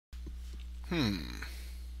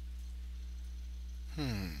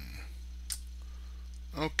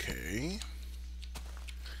Okay.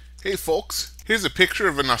 Hey folks, here's a picture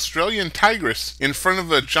of an Australian tigress in front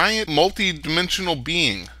of a giant multi-dimensional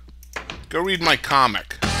being. Go read my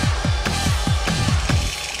comic.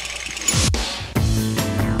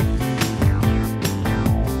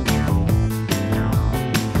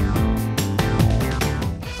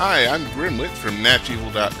 Hi, I'm Grimwit from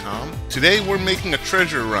NatchEvil.com. Today we're making a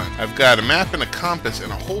treasure run. I've got a map and a compass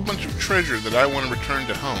and a whole bunch of treasure that I want to return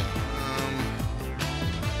to home.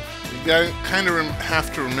 You kind of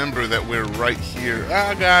have to remember that we're right here.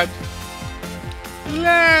 Ah, God.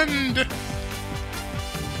 Land!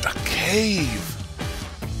 A cave!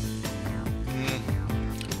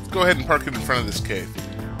 Let's go ahead and park it in front of this cave.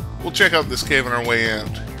 We'll check out this cave on our way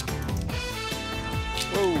out.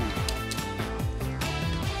 Whoa!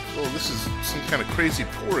 Oh, this is some kind of crazy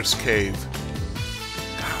porous cave.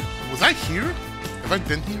 God, was I here? Have I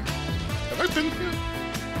been here? Have I been here?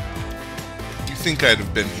 You think I'd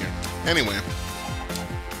have been here. Anyway,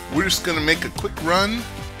 we're just gonna make a quick run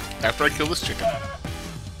after I kill this chicken.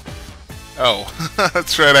 Oh,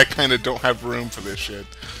 that's right, I kinda don't have room for this shit.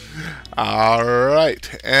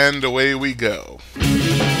 Alright, and away we go.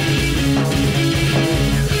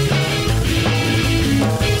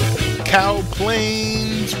 Cow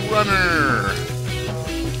Plains Runner.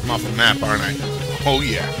 I'm off the map, aren't I? Oh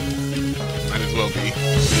yeah. Might as well be.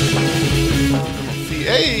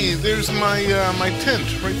 Hey, there's my my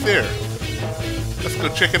tent right there. Let's go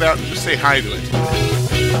check it out and just say hi to it.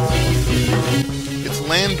 It's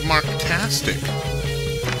landmark-tastic.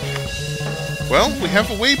 Well, we have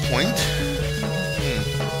a waypoint.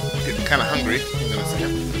 Getting kind of hungry. Hang on a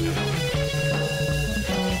second.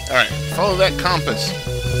 Alright, follow that compass.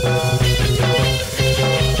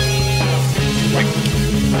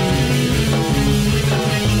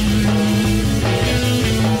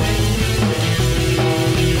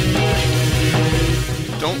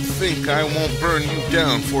 Don't think I won't burn you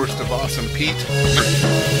down, Forest of Awesome Pete.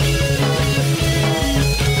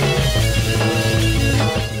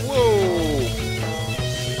 Whoa!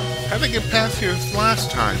 How'd I get past here this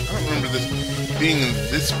last time? I don't remember this being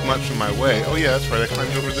this much of my way. Oh yeah, that's right, I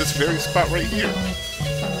climbed over this very spot right here.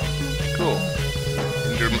 Cool.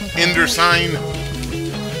 Ender sign.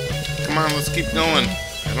 Come on, let's keep going.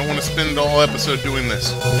 I don't want to spend all episode doing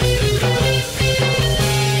this.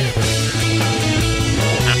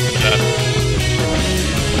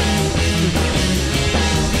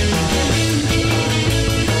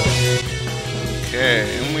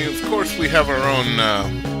 Okay, and of course we have our own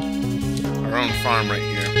farm right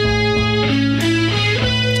here.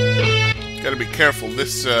 Got to be careful.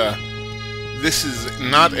 This is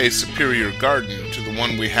not a superior garden to the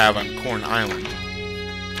one we have on Corn Island.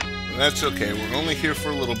 But that's okay. We're only here for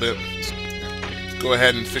a little bit. Let's go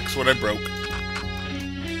ahead and fix what I broke.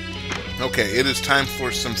 Okay, it is time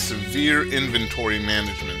for some severe inventory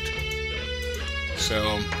management.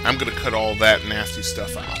 So I'm gonna cut all that nasty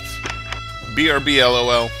stuff off. BRB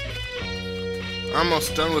LOL.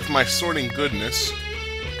 Almost done with my sorting goodness.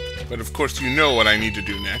 But of course you know what I need to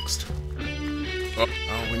do next. Oh,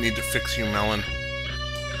 we need to fix you, Melon.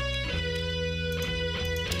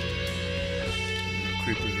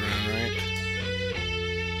 Creepers around, right?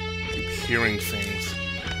 Keep hearing things.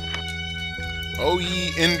 Oh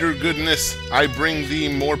ye Ender goodness, I bring thee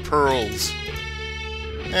more pearls.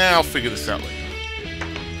 I'll figure this out later.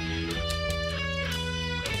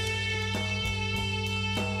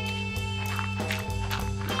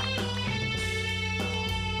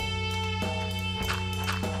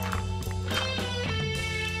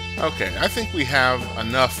 Okay, I think we have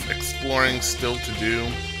enough exploring still to do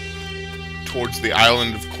towards the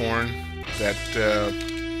island of Corn that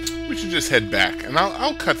we should just head back. And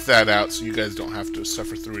I'll cut that out so you guys don't have to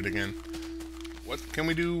suffer through it again. What can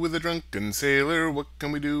we do with a drunken sailor? What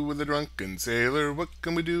can we do with a drunken sailor? What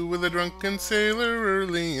can we do with a drunken sailor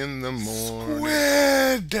early in the morning?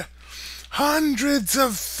 Squid! Hundreds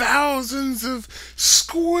of thousands of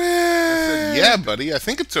squid! I said, yeah, buddy, I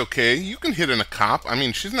think it's okay. You can hit in a cop. I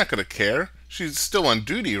mean, she's not going to care. She's still on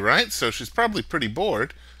duty, right? So she's probably pretty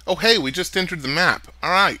bored. Oh, hey, we just entered the map.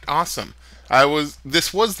 Alright, awesome.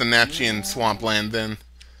 This was the Natchian swampland then.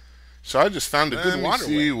 So I just found a good waterway.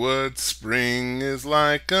 See what spring is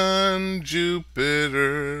like on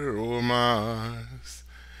Jupiter or Mars.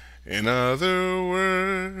 In other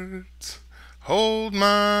words, hold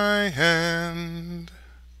my hand.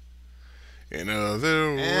 In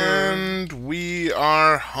other words, and we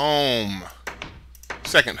are home.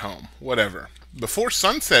 Second home, whatever. Before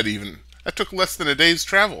sunset even. That took less than a day's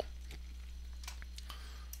travel.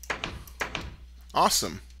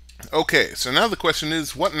 Awesome. Okay, so now the question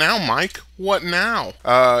is, what now, Mike? What now?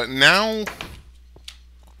 Now...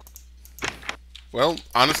 Well,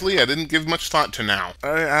 honestly, I didn't give much thought to now.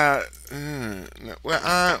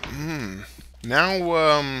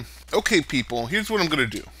 Now, okay, people, here's what I'm gonna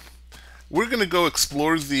do. We're gonna go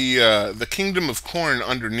explore the Kingdom of Corn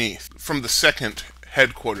underneath from the second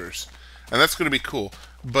headquarters, and that's gonna be cool.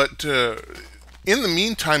 But in the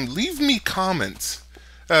meantime, leave me comments.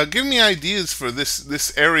 Give me ideas for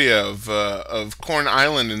this area of Corn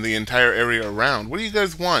Island and the entire area around. What do you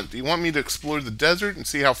guys want? Do you want me to explore the desert and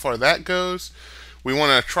see how far that goes? We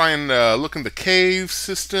want to try and look into cave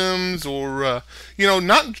systems, or you know,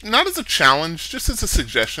 not as a challenge, just as a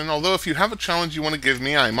suggestion. Although if you have a challenge you want to give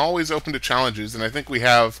me, I'm always open to challenges, and I think we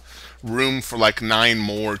have room for like 9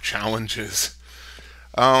 more challenges.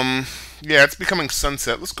 Yeah, it's becoming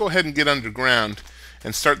sunset. Let's go ahead and get underground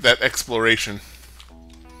and start that exploration.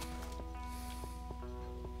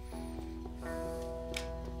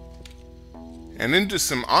 And into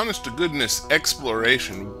some honest-to-goodness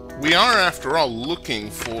exploration. We are, after all,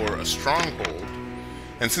 looking for a stronghold.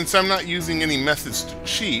 And since I'm not using any methods to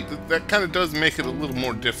cheat, that kind of does make it a little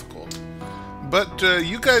more difficult. But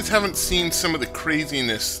you guys haven't seen some of the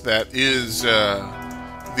craziness that is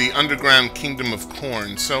the underground Kingdom of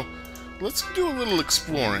Corn, so let's do a little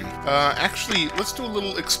exploring. Actually, let's do a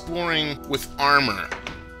little exploring with armor.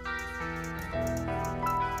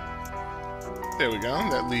 There we go.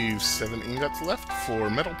 That leaves 7 ingots left for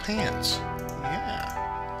metal pants.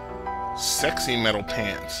 Yeah. Sexy metal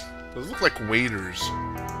pants. Those look like waders.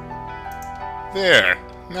 There.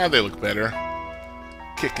 Now they look better.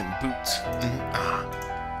 Kicking boots.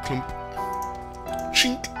 Clunk.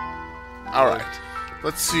 Chink. Alright.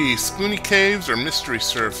 Let's see. Spoony Caves or Mystery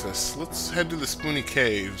Surface? Let's head to the Spoony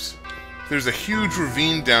Caves. There's a huge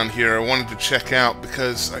ravine down here I wanted to check out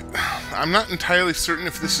because I'm not entirely certain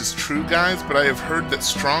if this is true, guys, but I have heard that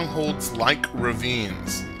strongholds like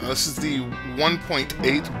ravines. This is the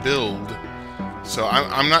 1.8 build, so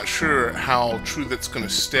I'm not sure how true that's going to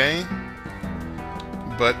stay.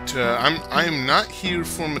 But I am not here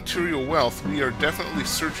for material wealth. We are definitely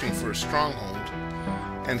searching for a stronghold.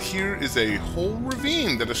 And here is a whole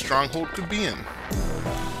ravine that a stronghold could be in.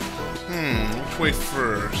 Which way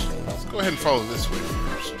first? Let's go ahead and follow this way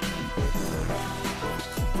first.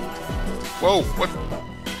 Whoa, what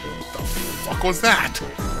the fuck was that?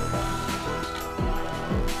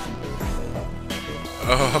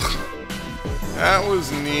 Ugh. That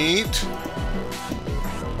was neat.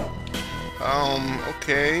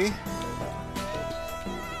 Okay.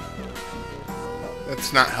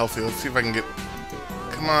 That's not healthy. Let's see if I can get...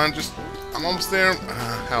 Come on, just... I'm almost there.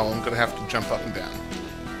 Hell, I'm gonna have to jump up and down.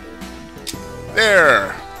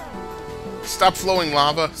 There! Stop flowing,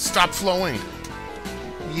 lava. Stop flowing.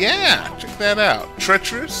 Yeah, check that out.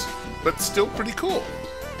 Treacherous, but still pretty cool.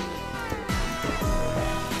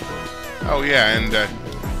 Oh yeah, and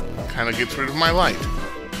kind of gets rid of my light.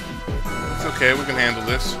 It's okay, we can handle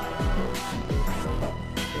this.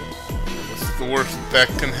 What's the worst that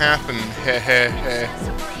can happen? Heh heh heh.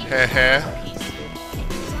 Heh heh.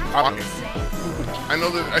 I know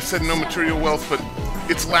that I said no material wealth, but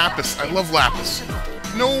it's lapis. I love lapis.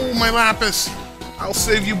 No, my lapis! I'll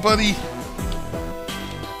save you, buddy.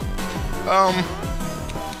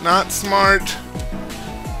 Not smart.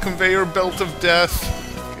 Conveyor belt of death.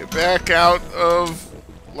 Get back out of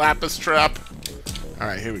lapis trap.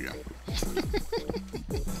 Alright, here we go.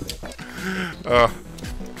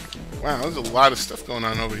 Wow, there's a lot of stuff going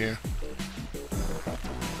on over here.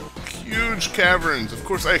 Huge caverns. Of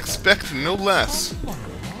course, I expect no less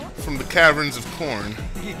from the Caverns of Corn.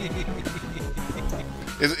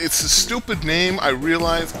 It's a stupid name, I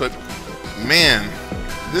realize, but man,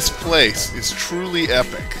 this place is truly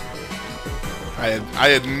epic. I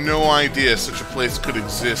had no idea such a place could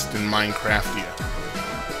exist in Minecraftia.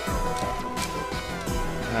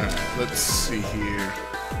 Alright, let's see here.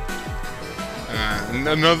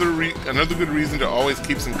 Another good reason to always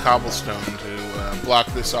keep some cobblestone to block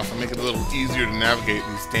this off and make it a little easier to navigate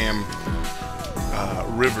these damn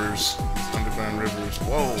rivers, these underground rivers.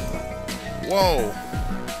 Whoa, whoa!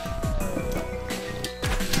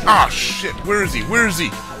 Ah, shit! Where is he? Where is he?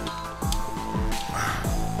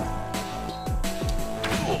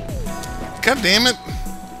 God damn it!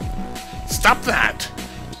 Stop that!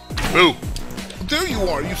 Boo! There you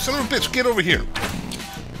are, you son of a bitch! Get over here!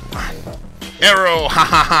 Arrow! Ha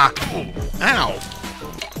ha ha! Ow!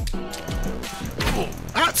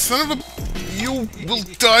 Ah, son of a... You will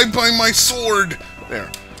die by my sword!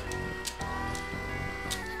 There.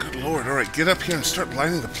 Good lord, alright, get up here and start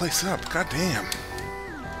lighting the place up. God damn.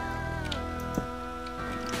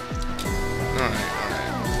 Alright,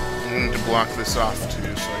 alright. block this off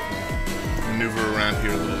too, so I can maneuver around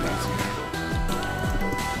here a little easier.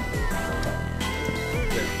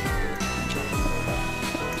 There.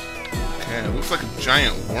 Okay, it looks like a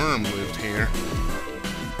giant worm lived here.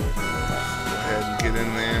 Go ahead and get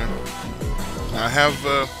in there. I have,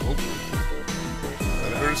 oh,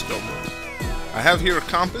 that hurt his dog. I have here a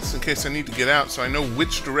compass in case I need to get out, so I know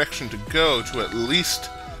which direction to go to at least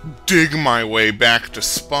dig my way back to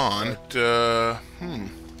spawn. But,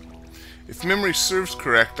 if memory serves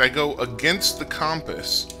correct, I go against the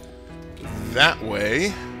compass that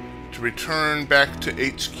way to return back to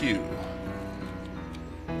HQ.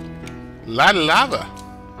 Lot of lava.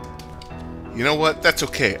 You know what? That's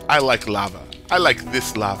okay. I like lava. I like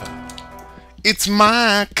this lava. It's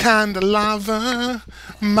my kind of lava,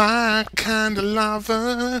 my kind of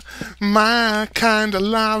lava, my kind of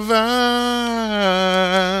lava.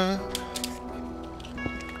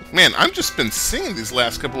 Man, I've just been singing these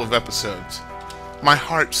last couple of episodes. My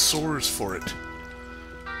heart soars for it.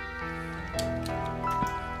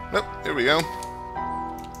 Oh, there we go.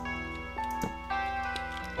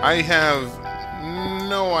 I have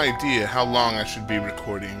no idea how long I should be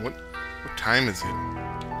recording. What time is it?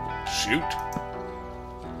 Shoot.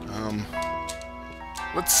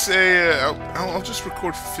 Let's say I'll just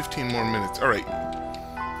record for 15 more minutes. All right.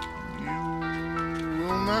 You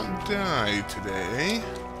will not die today.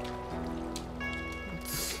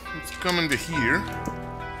 Let's come into here.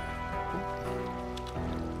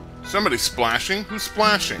 Somebody's splashing. Who's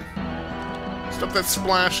splashing? Stop that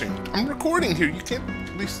splashing. I'm recording here. You can't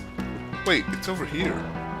at least... Wait, it's over here.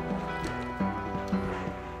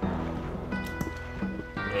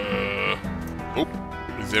 Oh,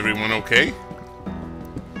 is everyone okay?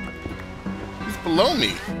 He's below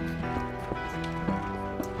me.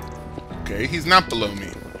 Okay, he's not below me.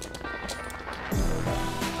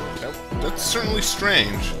 That's certainly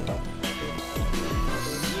strange.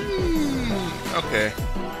 Okay.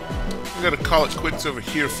 We gotta call it quits over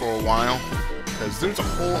here for a while, because there's a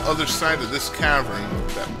whole other side of this cavern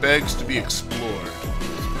that begs to be explored.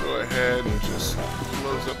 Let's go ahead and just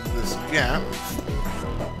close up this gap.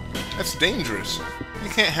 That's dangerous. You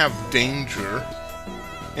can't have danger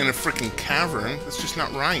in a freaking cavern. That's just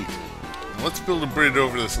not right. Now let's build a bridge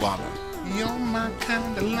over this lava. You're my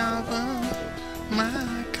kind of lava,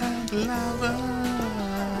 my kind of lava.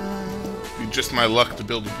 Be just my luck to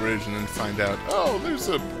build a bridge and then find out, oh, there's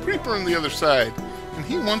a creeper on the other side, and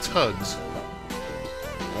he wants hugs.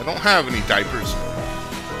 I don't have any diapers.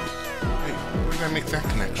 Hey, where did I make that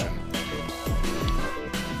connection?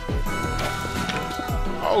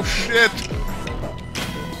 Oh shit!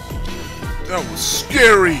 That was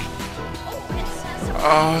scary!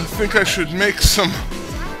 I think I should make some...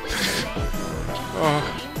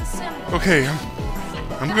 okay,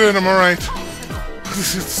 I'm good, I'm alright.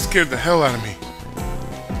 This scared the hell out of me.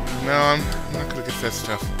 No, I'm not gonna get that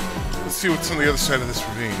stuff. Let's see what's on the other side of this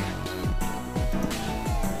ravine.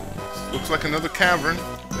 Looks like another cavern.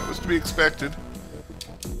 That was to be expected.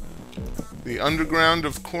 The underground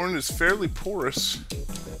of Corn is fairly porous.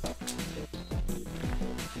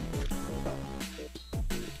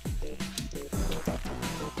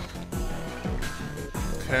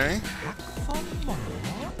 Okay.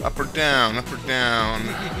 Up or down, up or down.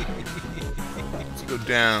 Let's go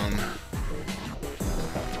down.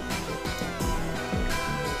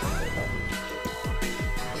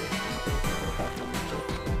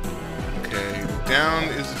 Okay, down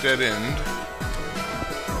is a dead end.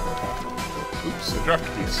 Oops, I dropped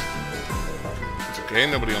a piece. It's okay,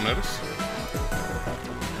 nobody will notice.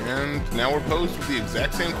 And now we're posed with the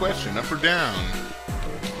exact same question, up or down?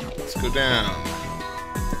 Let's go down.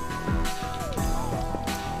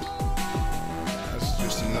 That's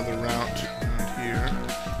just another route around here.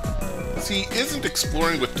 See, isn't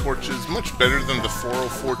exploring with torches much better than the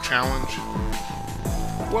 404 challenge?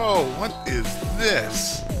 Whoa, what is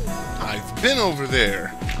this? I've been over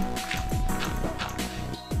there.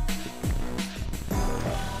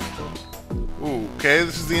 Ooh, okay,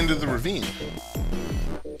 this is the end of the ravine.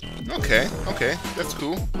 Okay, that's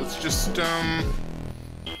cool. Let's just,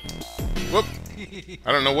 whoop.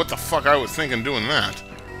 I don't know what the fuck I was thinking doing that.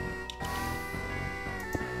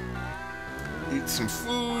 Eat some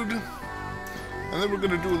food. And then we're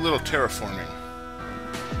gonna do a little terraforming.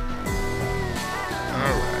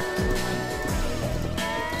 Alright.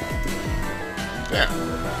 There.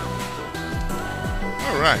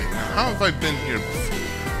 Alright, now how have I been here before?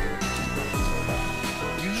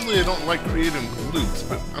 Usually I don't like creating loops,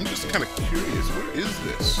 but I'm just kind of curious. Where is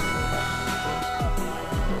this?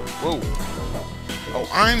 Whoa. Oh,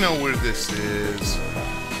 I know where this is.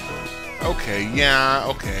 Okay, yeah,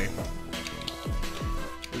 okay.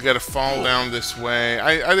 We gotta fall down this way.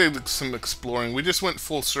 I did some exploring. We just went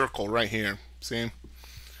full circle right here. See?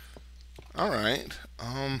 Alright.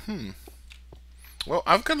 Well,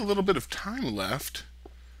 I've got a little bit of time left.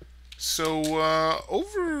 So,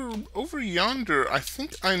 over yonder, I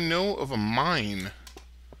think I know of a mine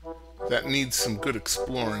that needs some good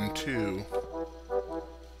exploring, too.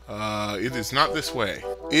 It is not this way.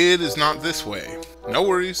 It is not this way. No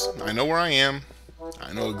worries. I know where I am.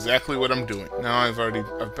 I know exactly what I'm doing. Now I've already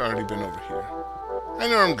been over here. I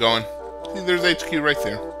know where I'm going. See, there's HQ right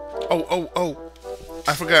there. Oh.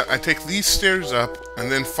 I forgot. I take these stairs up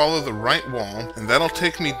and then follow the right wall, and that'll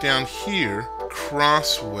take me down here,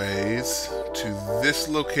 crossways to this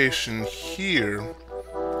location here,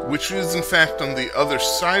 which is in fact on the other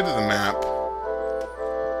side of the map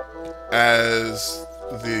as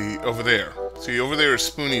the over there. See, over there is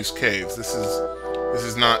Spoonie's Caves. This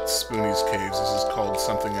is not Spoonie's Caves. This is called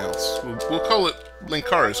something else. We'll call it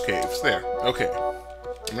Linkara's Caves. There. Okay.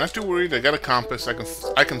 I'm not too worried. I got a compass. I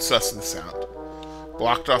can suss this out.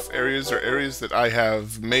 Blocked off areas are areas that I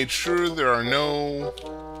have made sure there are no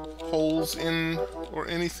holes in or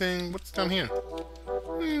anything. What's down here?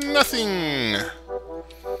 Nothing.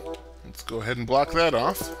 Let's go ahead and block that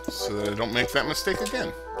off so that I don't make that mistake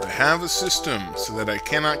again. I have a system so that I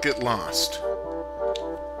cannot get lost.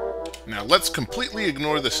 Now let's completely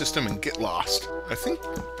ignore the system and get lost. I think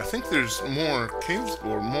there's more caves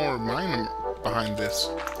or more mine behind this.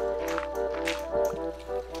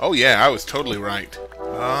 Oh yeah, I was totally right.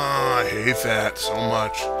 Ah, I hate that so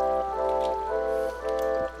much.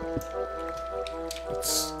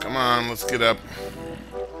 Come on, let's get up.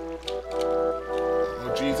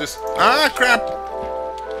 Oh Jesus! Ah, crap!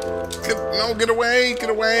 No, get away! Get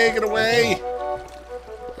away! Get away!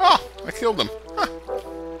 Oh, I killed him. Huh.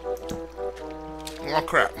 Oh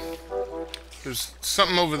crap! There's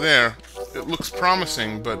something over there. It looks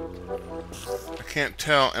promising, but I can't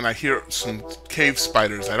tell, and I hear some cave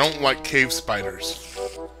spiders. I don't like cave spiders.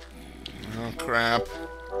 Oh, crap.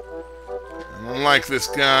 I don't like this,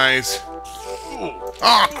 guys.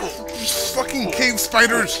 Ah, oh, fucking cave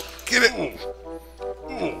spiders! Get it!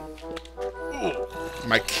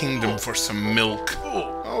 My kingdom for some milk.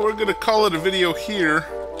 Oh, we're gonna call it a video here.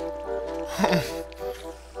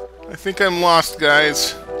 I think I'm lost,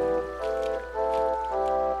 guys.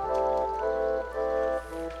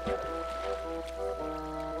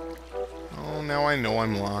 Oh, now I know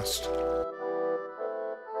I'm lost.